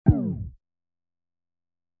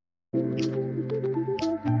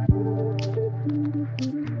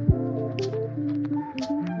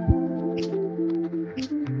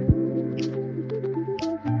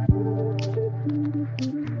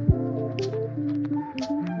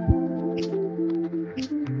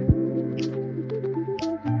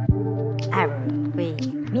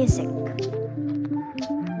music.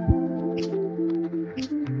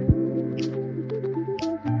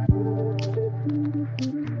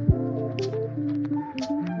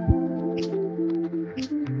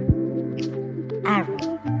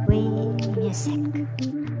 Aru We music.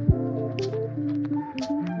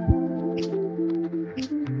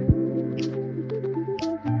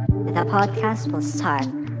 The podcast will start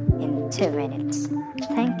in 2 minutes.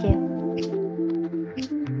 Thank you.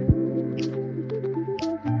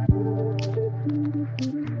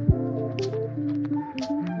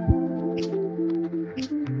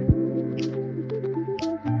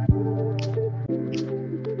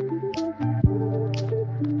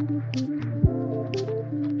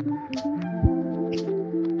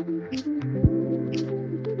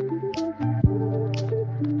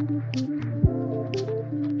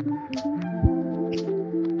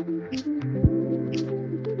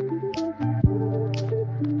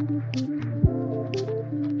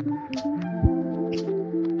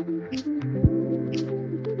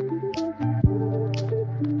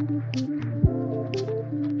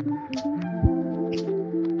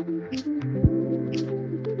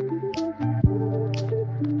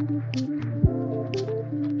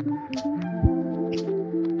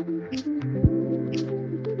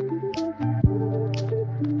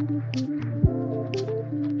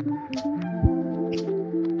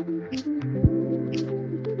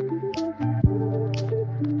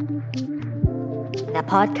 The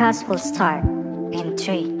podcast will start in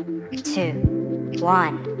 3, 2,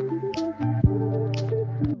 1.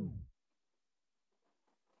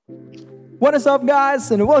 What is up,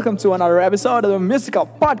 guys, and welcome to another episode of the musical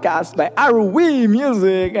podcast by Aru We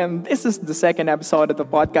Music. And this is the second episode of the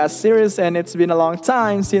podcast series, and it's been a long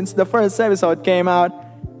time since the first episode came out,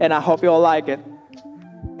 and I hope you all like it.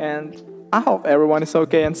 And I hope everyone is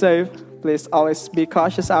okay and safe. Please always be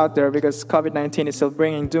cautious out there because COVID-19 is still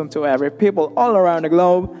bringing doom to every people all around the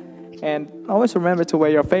globe. And always remember to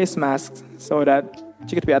wear your face masks so that you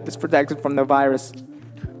can be at least protected from the virus.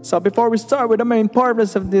 So before we start with the main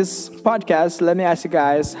purpose of this podcast, let me ask you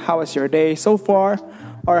guys, how was your day so far?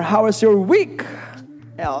 Or how was your week?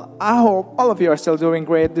 Well, I hope all of you are still doing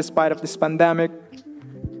great despite of this pandemic.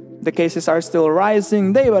 The cases are still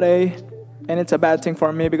rising day by day. And it's a bad thing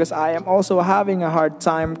for me because I am also having a hard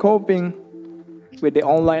time coping with the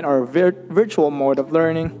online or virtual mode of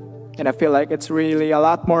learning. And I feel like it's really a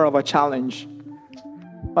lot more of a challenge.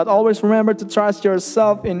 But always remember to trust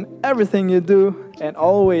yourself in everything you do and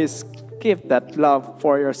always keep that love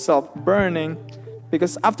for yourself burning.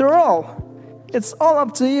 Because after all, it's all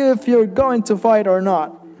up to you if you're going to fight or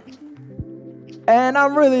not. And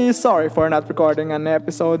I'm really sorry for not recording an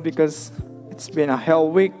episode because it's been a hell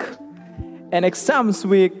week. And exams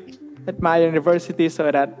week at my university,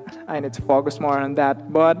 so that I need to focus more on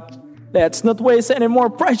that. But let's not waste any more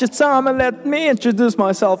precious time and let me introduce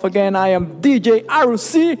myself again. I am DJ Aru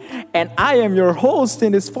We, and I am your host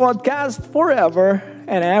in this podcast forever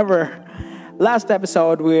and ever. Last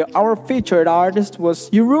episode, our featured artist was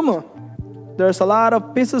Yuruma. There's a lot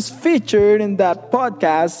of pieces featured in that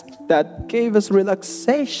podcast that gave us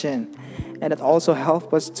relaxation, and it also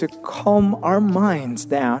helped us to calm our minds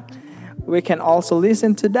down. We can also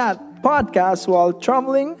listen to that podcast while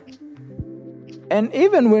traveling and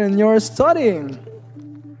even when you're studying.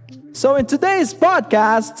 So in today's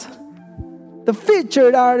podcast, the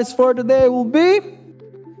featured artist for today will be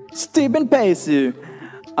Steven Paysu,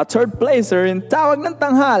 a third placer in Tawag ng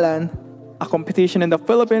Tanghalan, a competition in the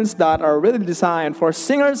Philippines that are really designed for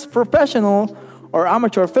singers, professional or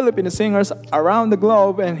amateur Filipino singers around the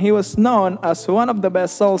globe, and he was known as one of the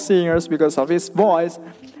best soul singers because of his voice.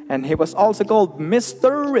 And he was also called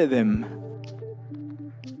Mr. Rhythm.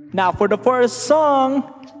 Now for the first song,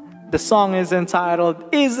 the song is entitled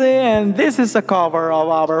Easy, and this is a cover of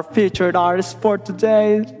our featured artist for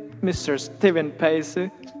today, Mr. Steven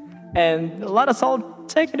Paysu. And let us all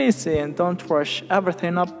take it easy and don't rush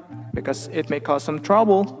everything up because it may cause some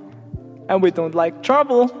trouble. And we don't like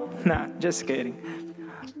trouble. Nah, just kidding.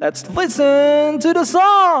 Let's listen to the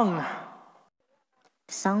song.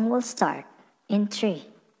 The song will start in 3,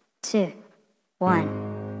 2, 1.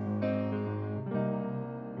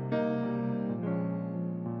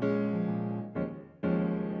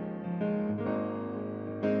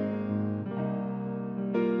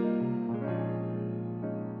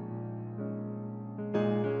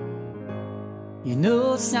 You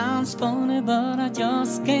know it sounds funny, but I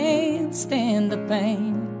just can't stand the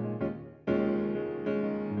pain.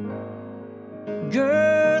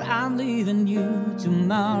 Girl, I'm leaving you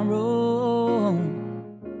tomorrow.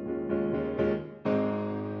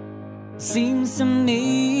 Seems to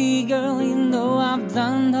me, girl, you know I've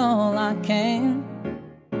done all I can.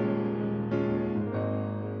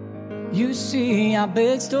 You see, I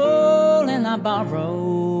begged, stole, and I borrowed.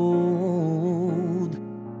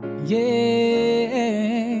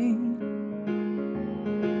 Yeah,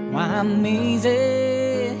 why I'm easy.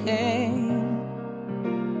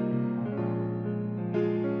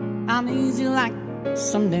 I'm easy like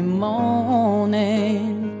Sunday morning.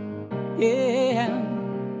 Yeah,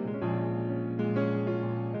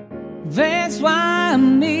 that's why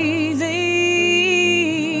I'm easy.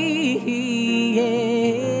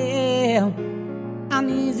 Yeah, I'm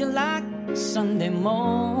easy like Sunday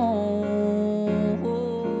morning.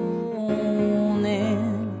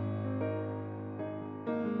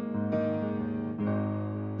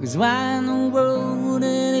 'Cause why in the world would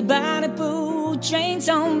anybody put chains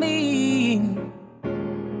on me?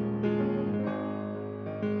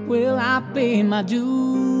 Well, I pay my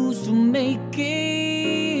dues to make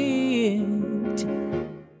it.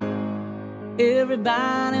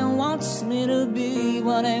 Everybody wants me to be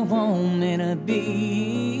what they want me to be.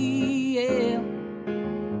 Yeah.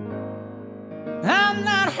 I'm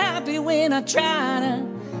not happy when I try to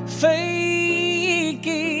fake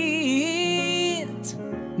it.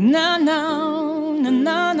 No, no, no,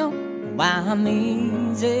 no, no. Why I'm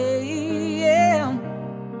easy, yeah.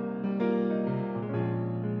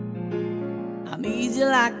 I'm easy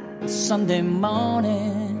like Sunday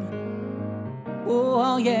morning.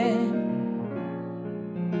 Oh, yeah.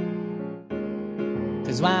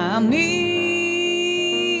 'Cause why I'm easy,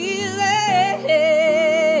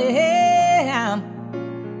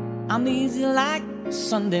 I'm easy like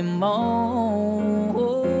Sunday morning.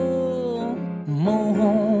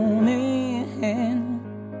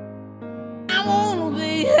 I wanna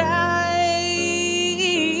be high,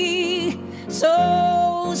 so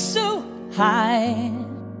high.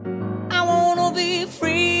 I wanna be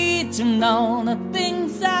free to know the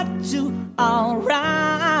things I do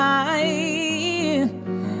alright.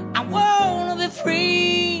 I wanna be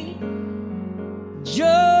free,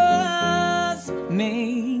 just me.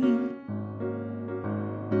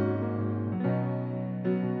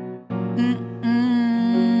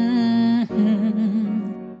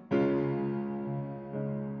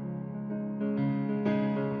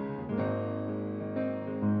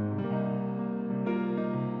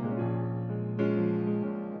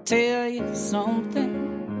 Tell you something,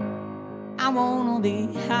 I wanna be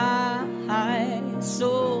high,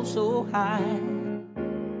 so high.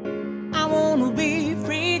 I wanna be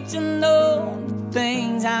free to know the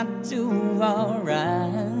things I do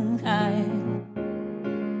alright.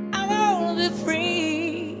 I wanna be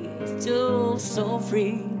free, so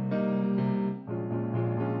free.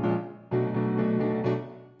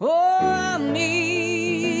 Oh, I'm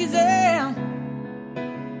easy.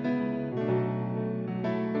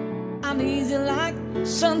 I'm easy like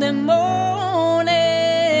Sunday morning,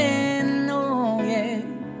 oh yeah.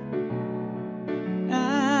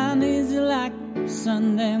 I'm easy like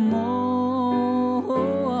Sunday morning.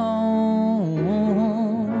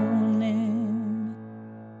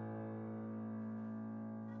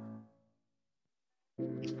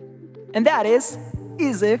 And that is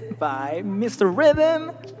Easy by Mr.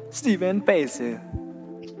 Rhythm, Steven Paysu.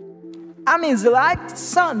 I'm easy like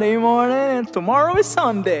Sunday morning and tomorrow is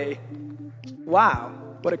Sunday. Wow,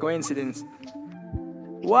 what a coincidence.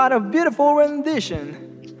 What a beautiful rendition.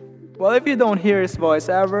 Well, if you don't hear his voice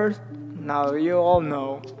ever, now you all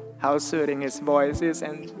know how soothing his voice is,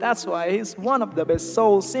 and that's why he's one of the best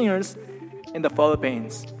soul singers in the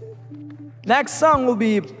Philippines. Next song will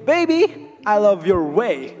be Baby, I Love Your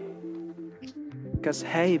Way. Cause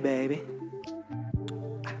hey baby,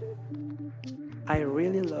 I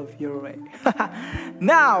really love your way.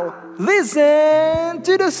 Now, listen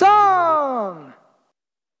to the song!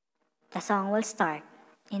 The song will start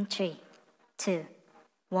in 3, 2,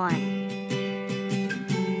 1.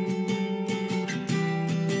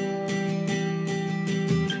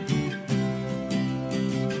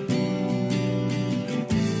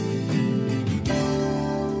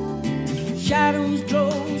 Shadows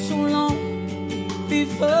grow so long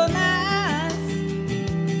before night,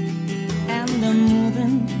 and they're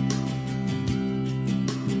moving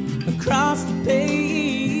across the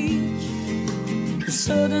page.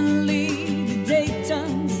 Suddenly the day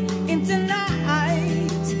turns into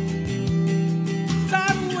night,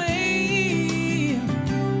 far away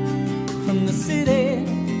from the city.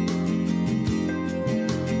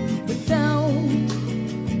 But don't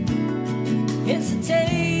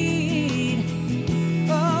hesitate,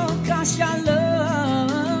 oh, 'cause your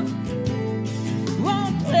love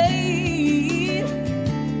won't play.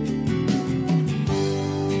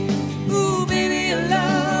 Ooh, baby, I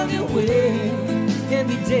love your way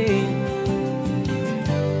every day.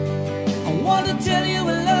 I want to tell you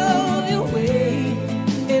I love your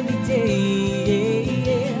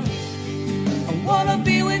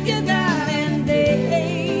with you night and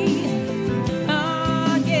day.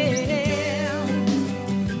 Oh, yeah.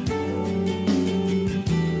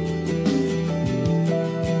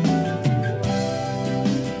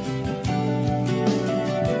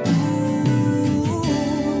 Ooh,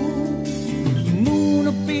 the moon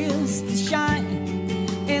appears to shine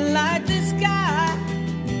and light the sky,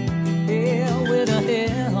 yeah, with a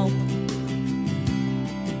help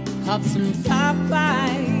of some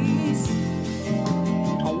fireflies.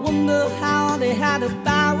 I wonder how they had the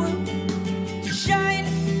power to shine,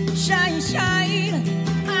 shine, shine.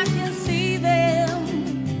 I can see them,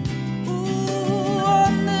 ooh,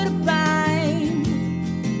 under the pine.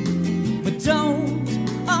 But don't,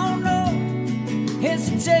 oh no,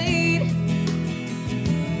 hesitate,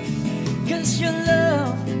 'cause your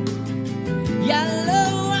love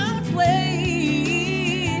outweighed.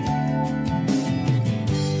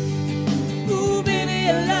 Ooh, baby,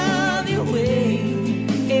 I love your way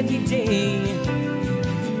every day.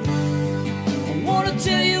 I wanna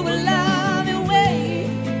tell you I love your way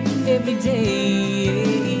every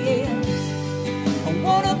day. I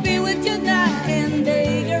wanna be with you night and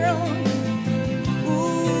day, girl.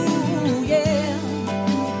 Ooh, yeah.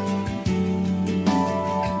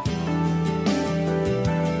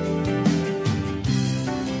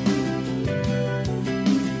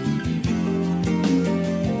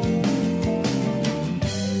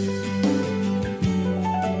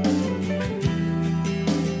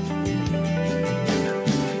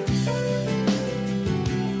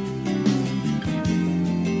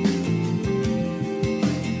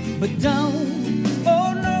 But don't,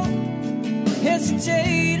 oh no,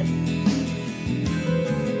 hesitate,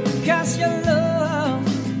 'cause your love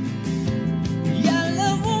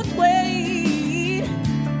won't wait.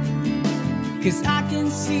 'Cause I can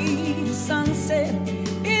see the sunset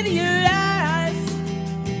in your eyes,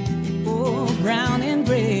 oh, brown and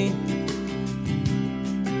gray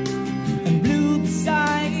and blue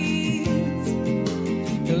besides.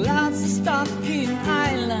 The clouds are stuck in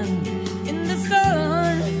island in the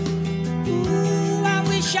sun. Ooh, I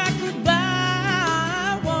wish I could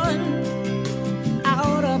buy one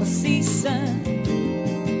out of a season.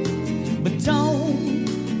 But don't,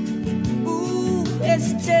 ooh,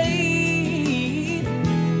 hesitate,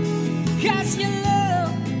 'cause your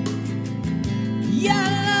love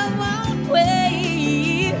won't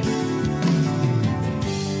wait.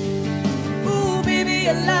 Ooh, baby,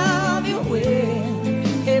 I love your way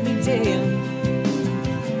every day.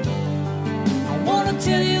 I wanna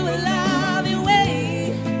tell you I love your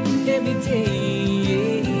way every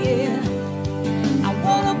day. I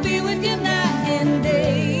wanna be with you night and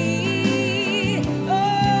day.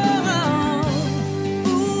 Oh,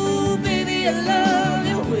 ooh, baby, I love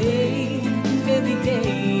your way every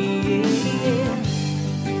day.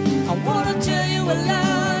 I wanna tell you I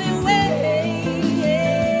love your way.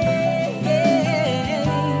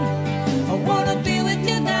 I wanna be with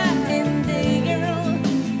you night and day, girl.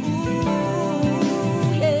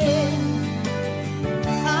 Ooh, yeah.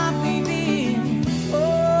 Ah, baby,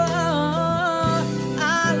 oh, I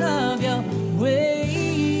love your way.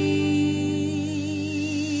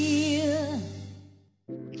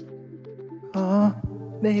 Oh,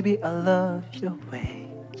 baby, I love your way.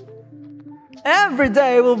 Every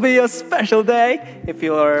day will be a special day if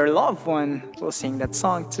your loved one will sing that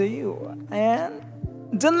song to you. And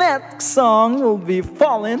the next song will be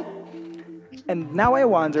Falling. And now I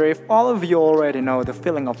wonder if all of you already know the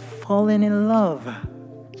feeling of falling in love.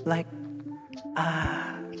 Like,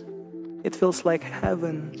 it feels like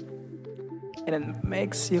heaven. And it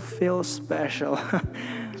makes you feel special.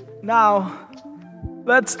 Now,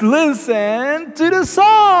 let's listen to the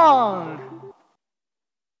song!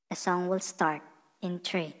 The song will start in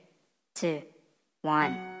 3, 2,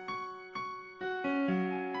 1.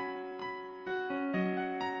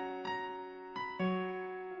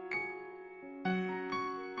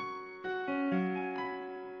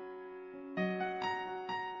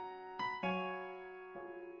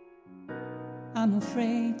 I'm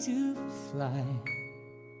afraid to fly,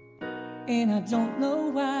 and I don't know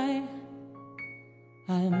why.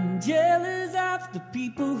 I'm jealous of the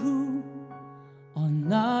people who are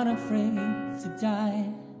not afraid to die.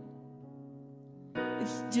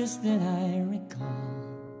 It's just that I recall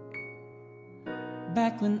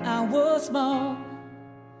back when I was small,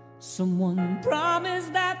 someone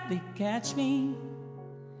promised that they'd catch me,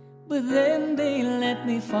 but then they let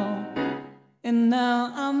me fall. And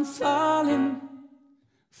now I'm falling,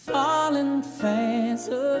 falling fast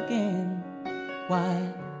again.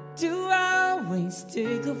 Why do I always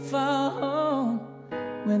take a fall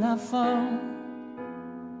when I fall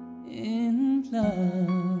in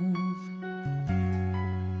love?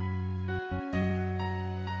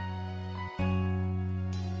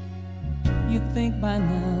 you think by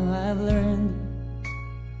now I've learned.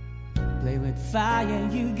 Play with fire,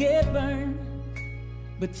 you get burned.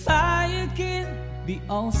 But fire can be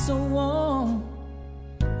also warm,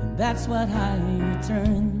 and that's what I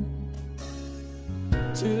return.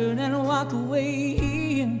 Turn and walk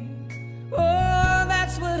away. Oh,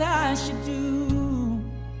 that's what I should do.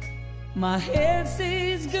 My head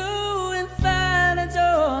says go and find a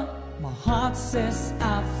door. My heart says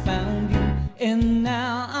I found you. And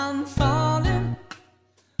now I'm falling,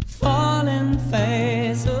 falling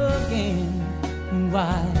fast again.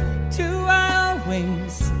 Why do I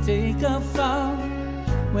always take a fall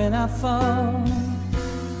when I fall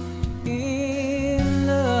in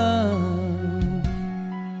love?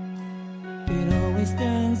 It always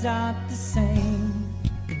turns out the same.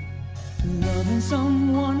 Loving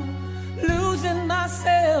someone, losing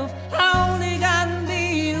myself, I only got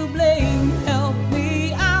me to blame. Help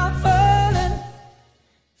me, I'm falling,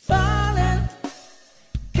 falling.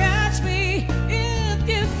 Catch me if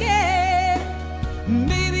you can.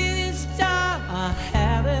 Maybe this time I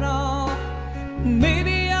have it all.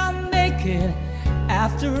 Maybe I'll make it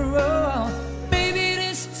after all. Maybe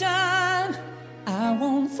this time I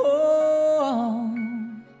won't fall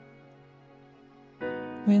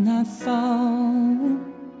when I fall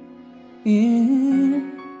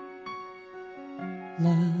in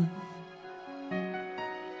love.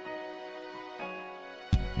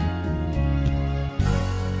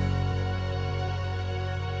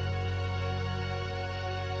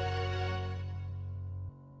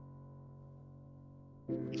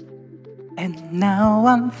 And now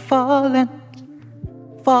I'm falling,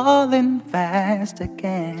 falling fast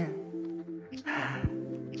again.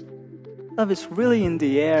 Love is really in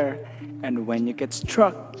the air, and when you get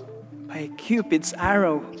struck by Cupid's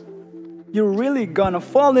arrow, you're really gonna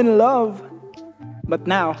fall in love. But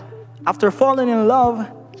now, after falling in love,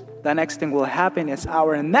 the next thing will happen is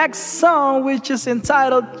our next song, which is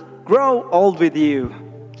entitled Grow Old With You.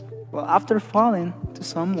 Well, after falling to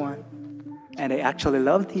someone, and they actually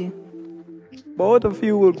loved you, both of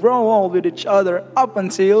you will grow old with each other up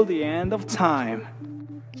until the end of time.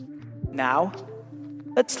 Now,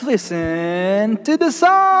 let's listen to the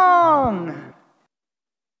song!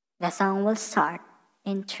 The song will start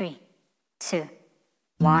in 3, 2,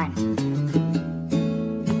 1.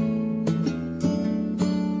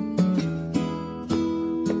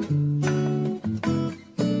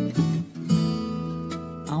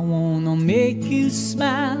 I wanna make you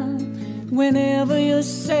smile whenever you're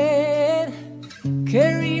sad.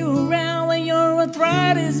 Carry you around when your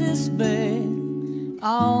arthritis is bad.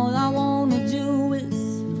 All I wanna do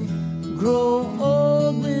is grow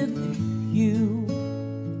old with you.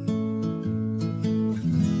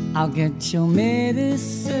 I'll get your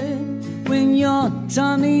medicine when your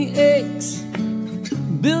tummy aches.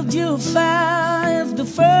 Build you a fire if the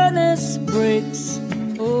furnace breaks.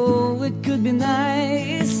 Oh, it could be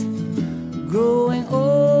nice growing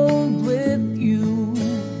old with you.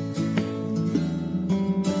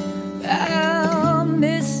 I'll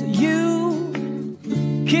miss you,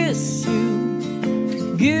 kiss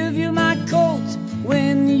you, give you my coat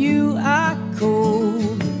when you are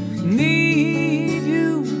cold. Need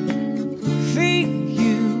you, feed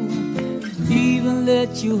you, even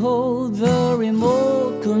let you hold the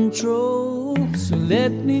remote control. So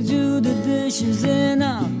let me do the dishes in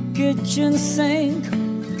our kitchen sink,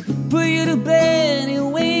 put you to bed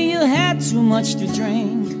when you had too much to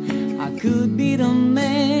drink. I could be the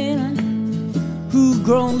man who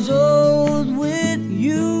grows old with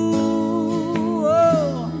you.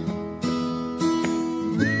 Oh.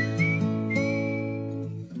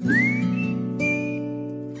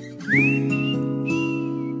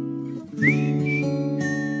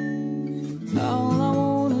 All I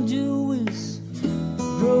wanna do is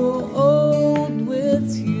grow old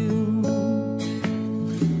with you.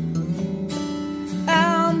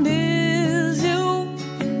 I'll miss you,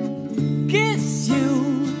 kiss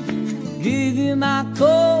you, give you my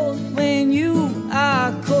coat when you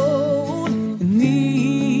are cold.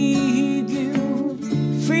 Need you,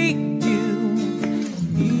 freak you,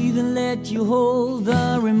 even let you hold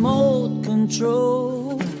the remote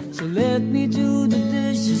control. So let me do the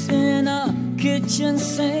dishes in a kitchen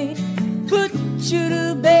sink, put you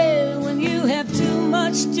to bed when you have too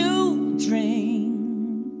much to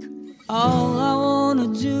drink. All I wanna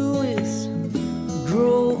do is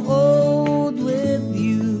grow old with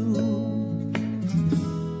you.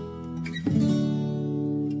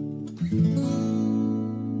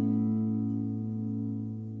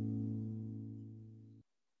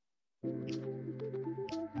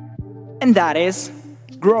 And that is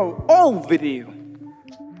Grow Old With You.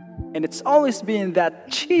 And it's always been that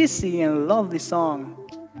cheesy and lovely song.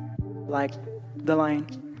 Like the line,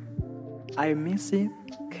 I miss you,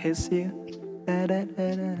 kiss you. Da, da,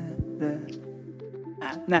 da, da,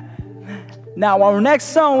 da. Now our next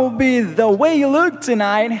song will be The Way You Look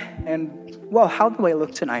Tonight. And well, how do I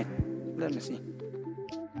look tonight? Let me see.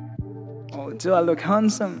 Oh, do I look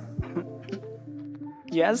handsome?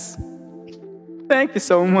 Yes? Thank you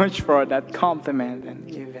so much for that compliment. And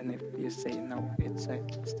even if you say no, it's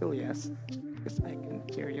still yes. Because I can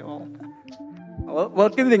hear you all. Well,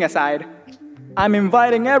 kidding aside, I'm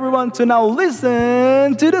inviting everyone to now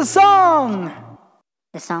listen to the song.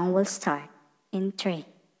 The song will start in 3,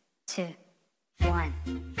 2, 1.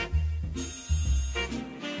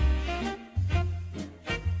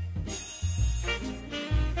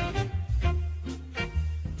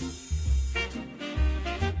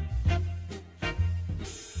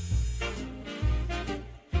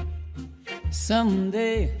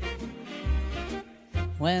 Someday,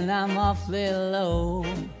 when I'm awfully low,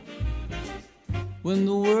 when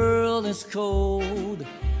the world is cold,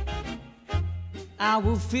 I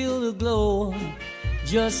will feel the glow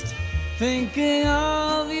just thinking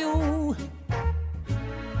of you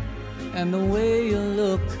and the way you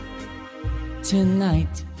look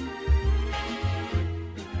tonight.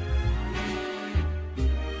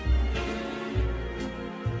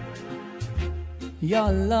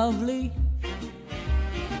 You're lovely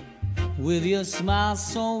with your smile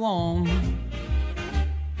so warm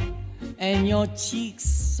and your cheeks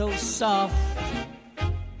so soft.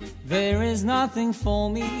 There is nothing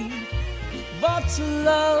for me but to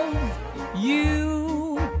love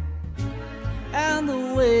you and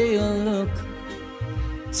the way you look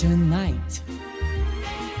tonight.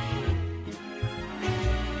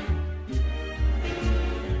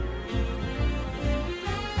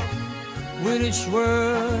 With each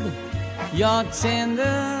word, your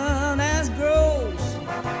tenderness grows,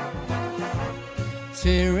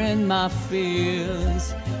 tearing my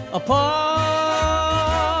fears apart.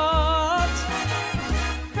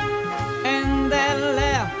 And that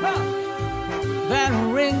laugh that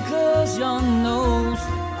wrinkles your nose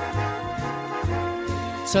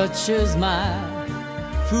touches my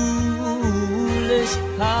foolish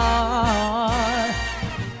heart.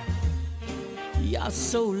 You're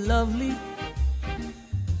so lovely,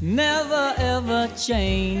 never ever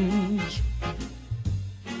change.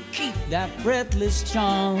 Keep that breathless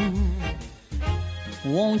charm.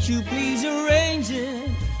 Won't you please arrange it?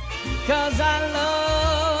 'Cause I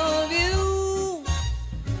love you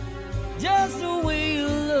just the way you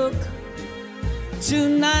look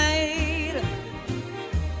tonight.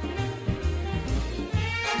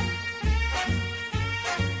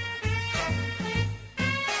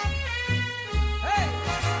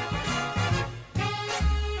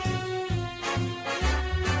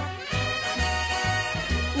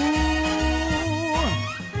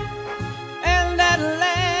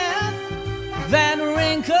 That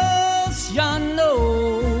wrinkles your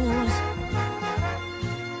nose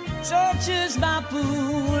touches my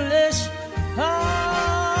foolish heart.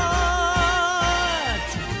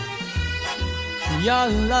 You're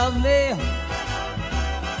lovely,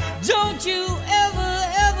 don't you ever,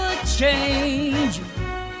 ever change.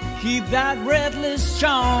 Keep that breathless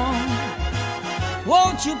charm.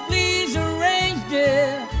 Won't you please arrange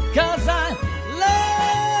it? 'Cause I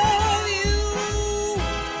love you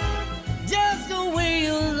just the way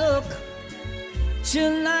you look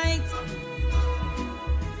tonight.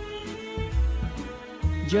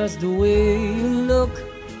 Just the way you look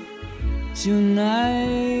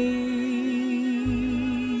tonight.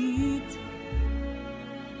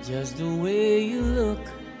 Just the way you look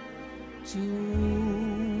tonight.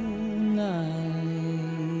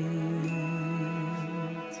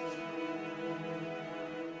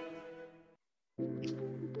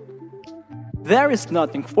 There is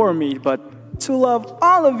nothing for me but to love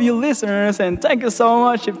all of you listeners, and thank you so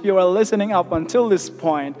much if you are listening up until this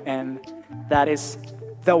point. And that is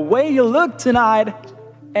The Way You Look Tonight.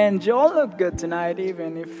 And you all look good tonight,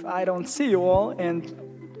 even if I don't see you all. And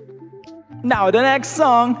now the next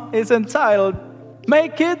song is entitled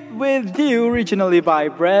Make It With You, originally by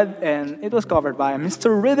Brad, and it was covered by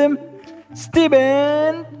Mr. Rhythm,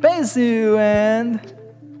 Steven Paysu. And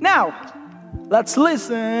now, let's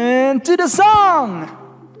listen to the song.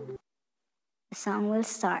 The song will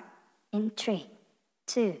start in 3,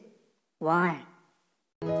 2, 1.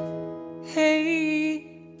 Hey,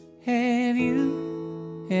 have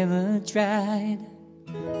you ever tried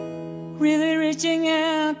really reaching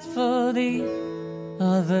out for the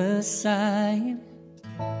other side?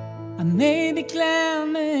 I may be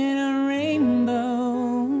climbing on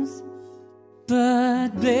rainbows,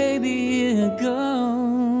 but baby, baby, it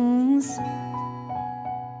goes.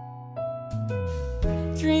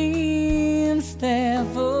 Dreams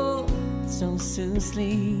therefore so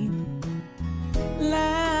sleep.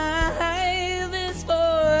 Life is for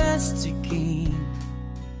us to keep.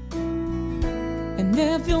 And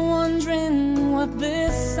if you're wondering what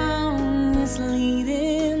this song is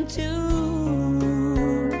leading to,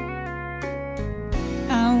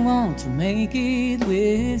 I want to make it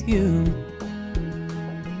with you.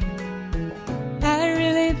 I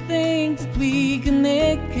really think that we can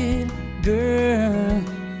make it, girl.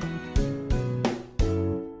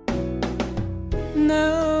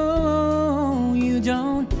 No, you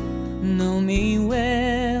don't know me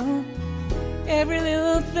well. Every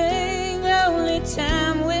little thing only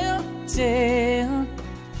time will tell.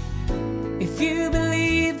 If you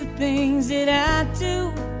believe the things that I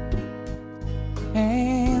do,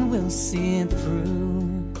 and we'll see it through.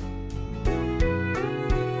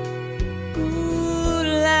 Ooh,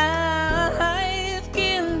 life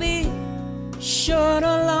can be short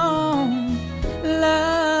or long.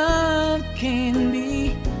 Love can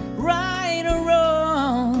be right or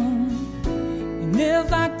wrong. And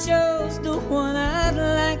if I chose the one I'd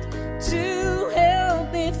like to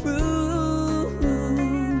help me through,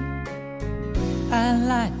 I'd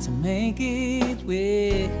like to make it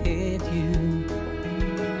with you.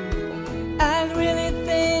 I really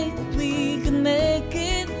think that we can make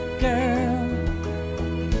it, girl.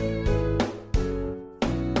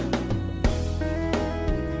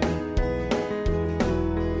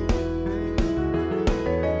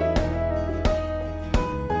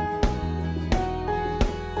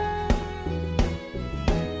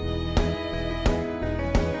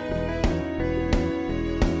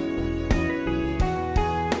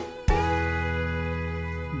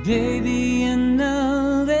 Baby, you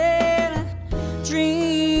know that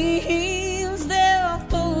dreams, they're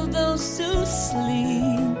for those who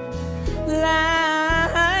sleep.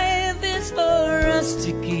 Life is for us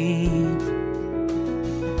to keep.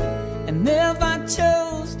 And if I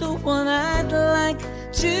chose the one I'd like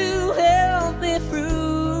to help me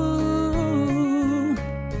through,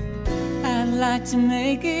 I'd like to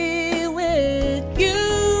make it with you.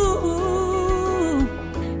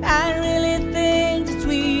 I really think that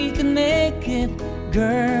we can make it,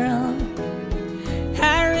 girl.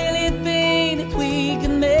 I really think that we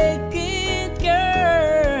can make it,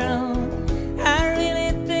 girl. I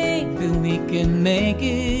really think that we can make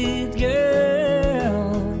it,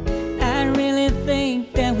 girl. I really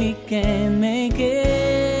think that we can make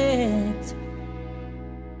it.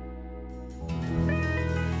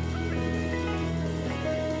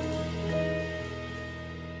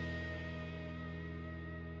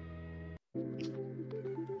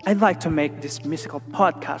 I'd like to make this musical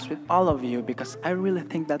podcast with all of you because I really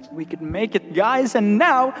think that we could make it, guys. And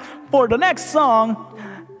now, for the next song,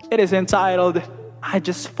 it is entitled I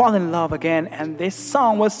Just Fall in Love Again. And this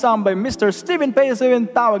song was sung by Mr. Steven Paysu in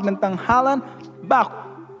Tawag ng Tanghalan back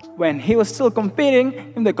when he was still competing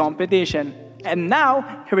in the competition. And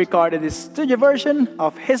now, he recorded his studio version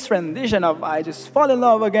of his rendition of I Just Fall in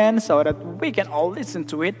Love Again so that we can all listen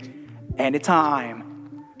to it anytime.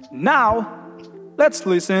 Now, let's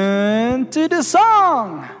listen to the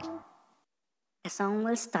song. The song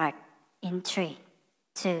will start in 3,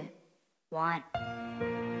 2, 1.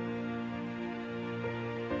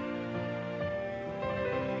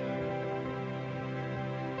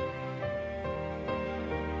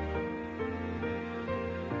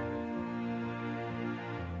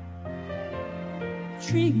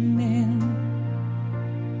 Dreaming,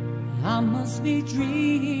 I must be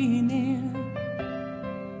dreaming.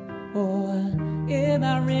 Or am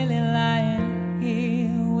I really lying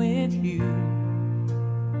here with you?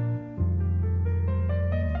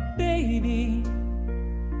 Baby,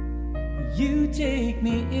 you take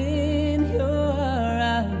me in your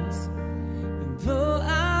arms. And though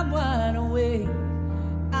I'm wide awake,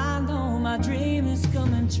 I know my dream is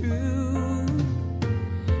coming true.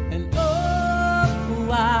 And oh,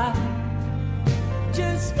 I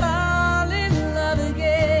just fall in love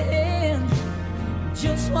again.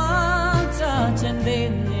 Just one touch and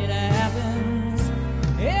then it happens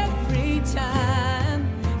every time.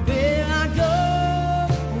 There I go,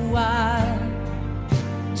 I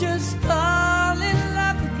just fall in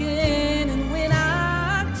love again. And when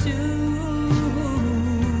I do,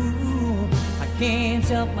 I can't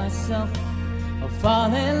help myself or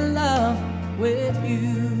fall in love with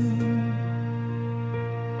you.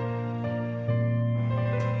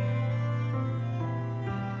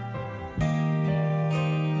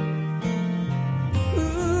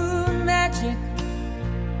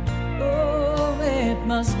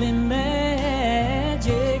 Must be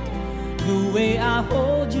magic. the way I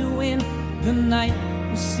hold you in the night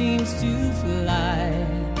seems to fly.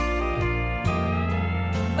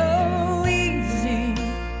 Oh, easy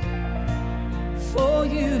for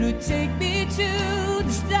you to take me to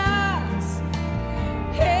the stars.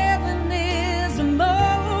 Heaven is a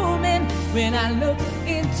moment when I look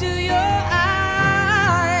into your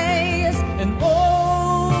eyes, and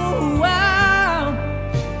oh, I'll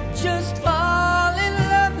just fall in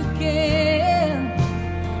love again.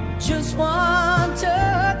 Just one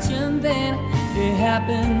touch and then it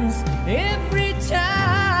happens every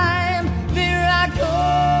time. There I go,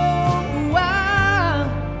 I'll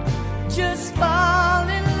just fall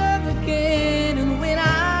in love again. And when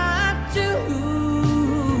I do,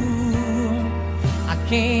 I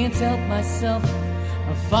can't help myself,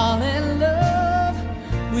 I fall in love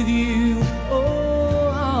with you.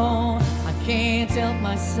 Oh, I can't help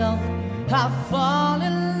myself, I fall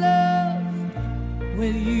in love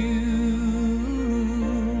with you.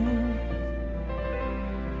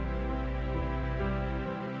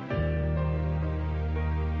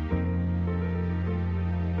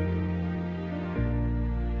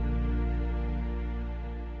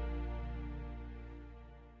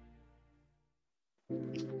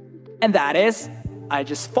 And that is I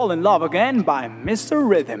Just Fall in Love Again by Mr.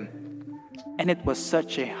 Rhythm. And it was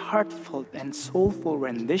such a heartfelt and soulful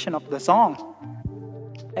rendition of the song.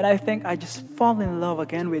 And I think I just fall in love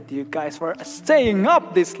again with you guys for staying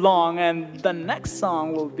up this long. And the next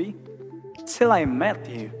song will be Till I Met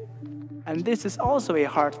You. And this is also a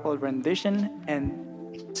heartfelt rendition. And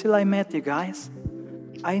till I met you guys,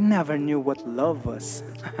 I never knew what love was.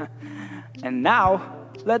 And now,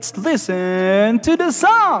 let's listen to the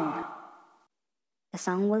song. The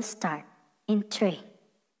song will start in 3,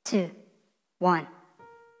 2, 1.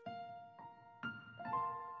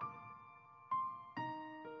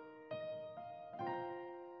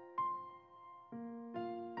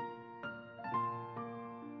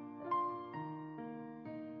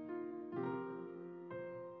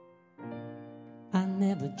 I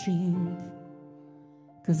never dreamed,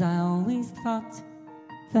 'cause I always thought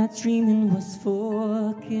that dreaming was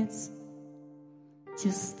for kids,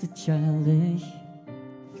 just a childish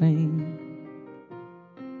thing.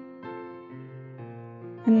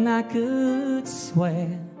 And I could swear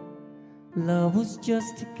love was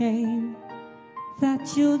just a game that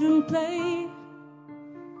children play,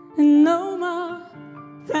 and no more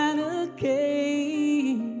than a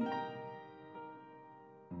game.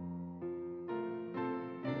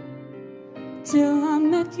 Till I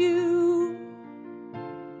met you,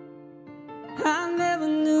 I never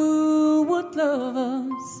knew what love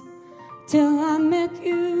was. Till I met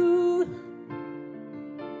you,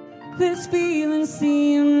 this feeling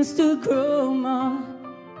seems to grow more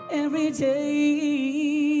every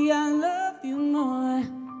day. I love you more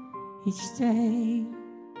each day.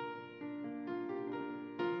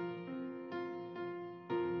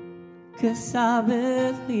 Cause I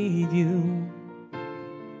believe you,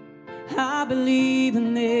 I believe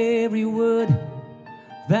in every word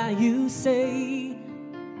that you say.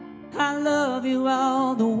 I love you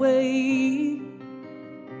all the way.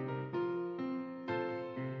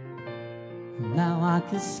 Now I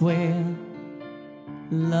could swear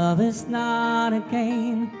love is not a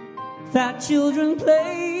game that children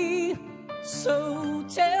play. So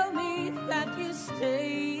tell me that you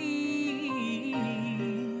stay.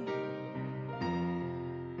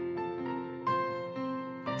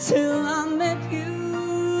 Till I met you,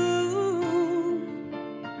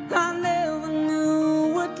 I never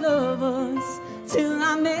knew what love was. Till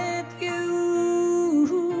I met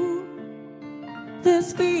you,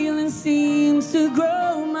 this feeling seems to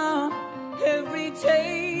grow more every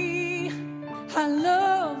day. I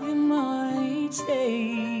love you more each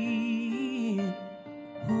day.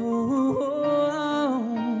 Oh, oh,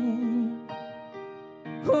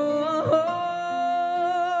 oh, oh,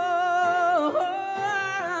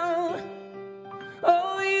 oh,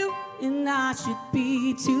 oh, you and I should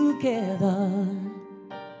be together.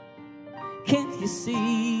 Can't you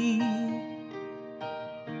see?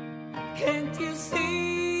 Can't you see?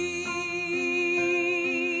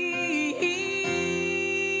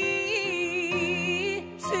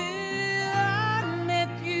 Till I met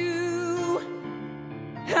you,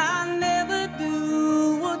 I never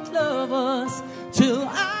knew what love was. Till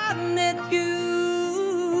I met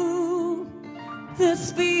you,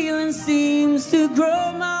 this feeling seems to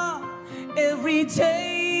grow more every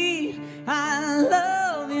day. I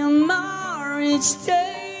love you more each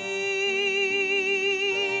day.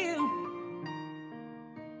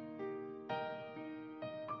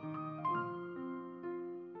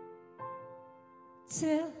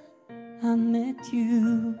 Till I met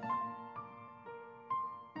you.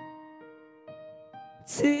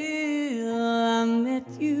 till I met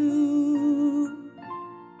you,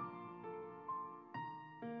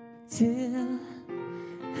 till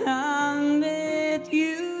I met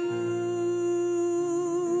you.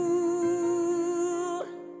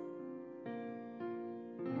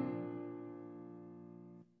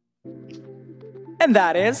 And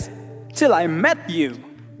that is Till I Met You.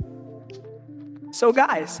 So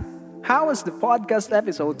guys, how was the podcast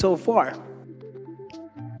episode so far?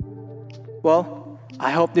 Well,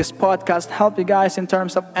 I hope this podcast helped you guys in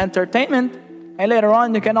terms of entertainment, and later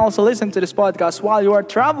on you can also listen to this podcast while you are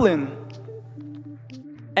traveling.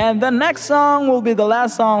 And the next song will be the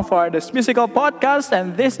last song for this musical podcast,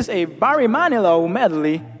 and this is a Barry Manilow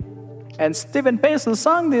medley. And Steven Paysu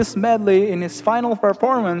sang this medley in his final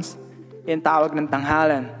performance in Tawag ng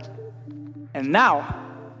Tanghalan. And now,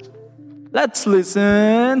 let's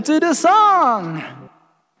listen to the song!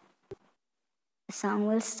 The song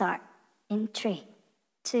will start in 3,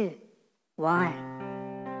 2, 1.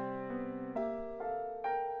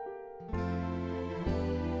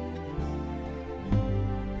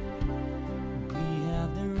 We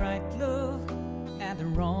have the right love at the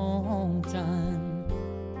wrong time.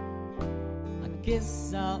 I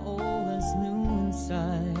guess I always knew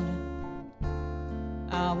inside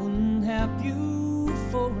I wouldn't have you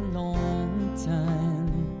for a long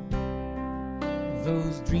time.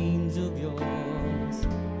 Those dreams of yours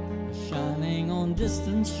are shining on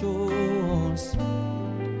distant shores,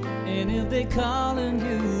 and if they're calling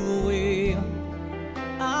you away,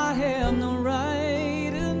 I have no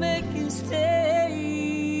right to make you stay.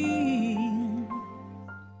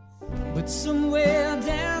 But somewhere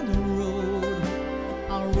down the road,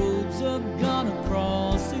 our roads are gonna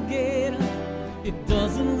cross again. It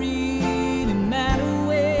doesn't really matter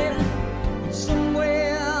where, but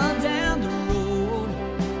somewhere down the road,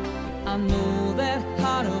 I know that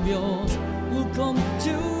heart of yours will come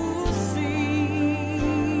to see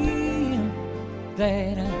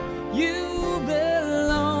that you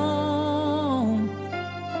belong.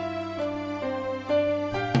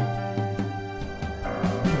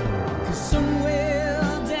 'Cause somewhere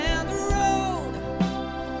down the road,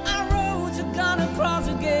 our roads are gonna cross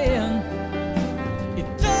again. It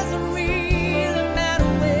doesn't really matter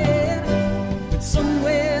when, but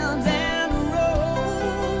somewhere down the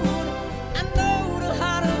road, I know the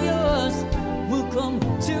heart of yours will come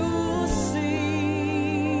to see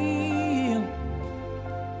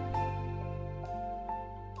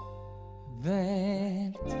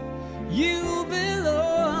that you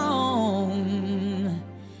belong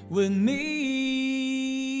with me.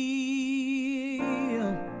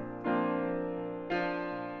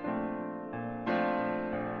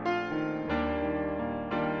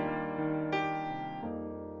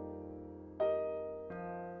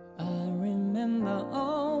 I remember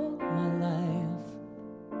all my life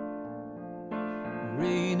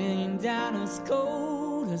raining down as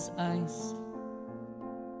cold as ice.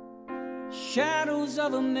 Shadows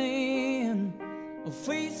of a man, a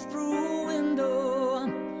face through a window,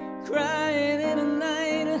 crying in the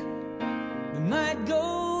night. The night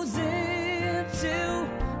goes into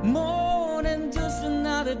more than just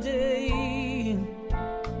another day.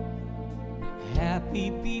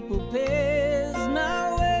 Happy people pass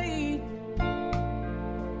my way.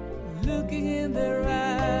 Looking in their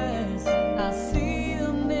eyes, I see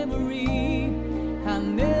a memory I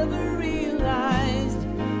never realized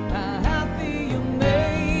how happy you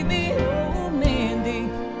made me. Oh, Mandy,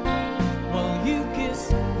 while you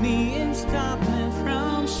kiss me and stop me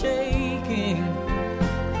from shaking.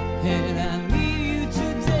 And I need you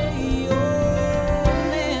today. Oh,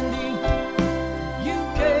 Mandy, you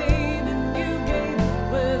gave and you gave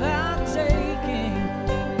without taking,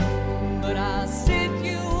 but I sent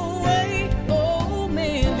you away. Oh,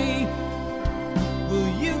 Mandy,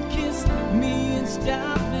 will you kiss me and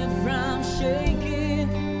stop me from shaking?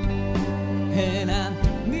 And I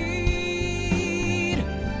need you.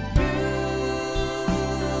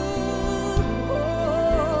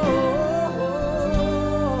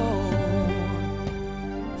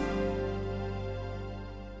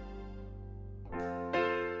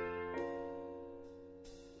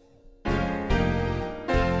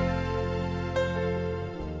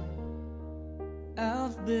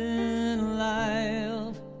 I've been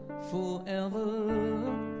alive forever,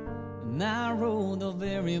 and I wrote the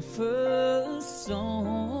very first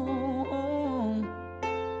song.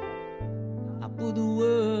 I put the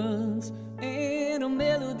words and the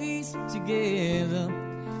melodies together.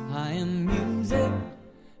 I am music,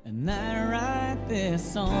 and I write their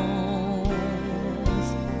songs.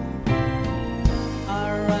 I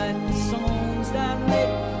write the songs that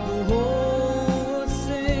make the whole world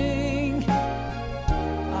sing.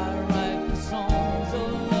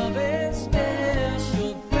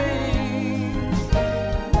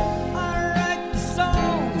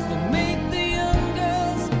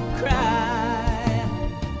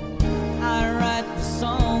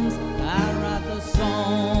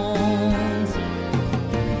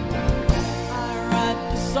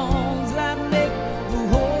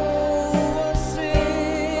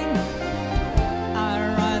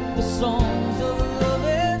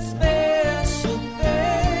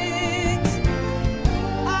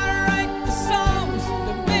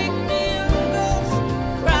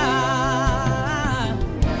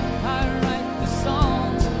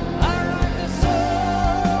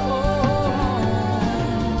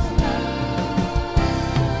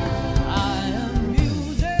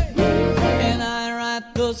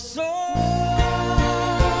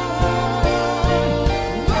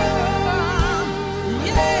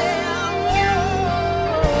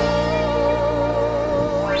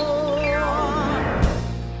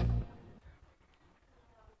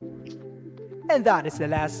 And that is the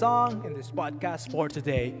last song in this podcast for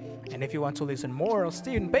today. And if you want to listen more of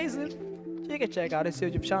Steven Paysu, you can check out his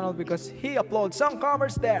YouTube channel because he uploads song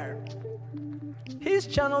covers there. His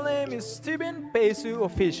channel name is Steven Paysu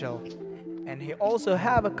Official. And he also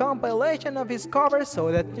have a compilation of his covers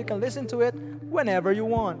so that you can listen to it whenever you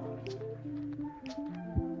want.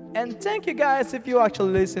 And thank you guys if you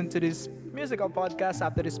actually listen to this musical podcast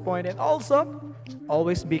up to this point. And also,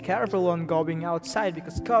 always be careful on going outside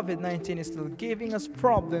because COVID-19 is still giving us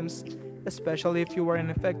problems, especially if you were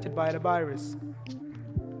infected by the virus.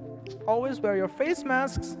 Always wear your face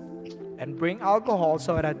masks and bring alcohol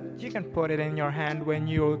so that you can put it in your hand when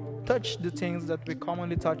you touch the things that we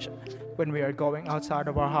commonly touch when we are going outside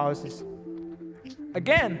of our houses.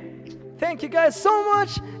 Again, thank you guys so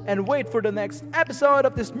much and wait for the next episode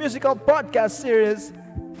of this musical podcast series.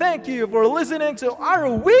 Thank you for listening to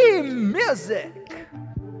Aru We Music.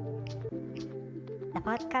 The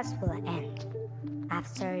podcast will end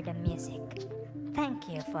after the music. Thank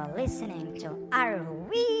you for listening to Aru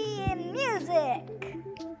We Music.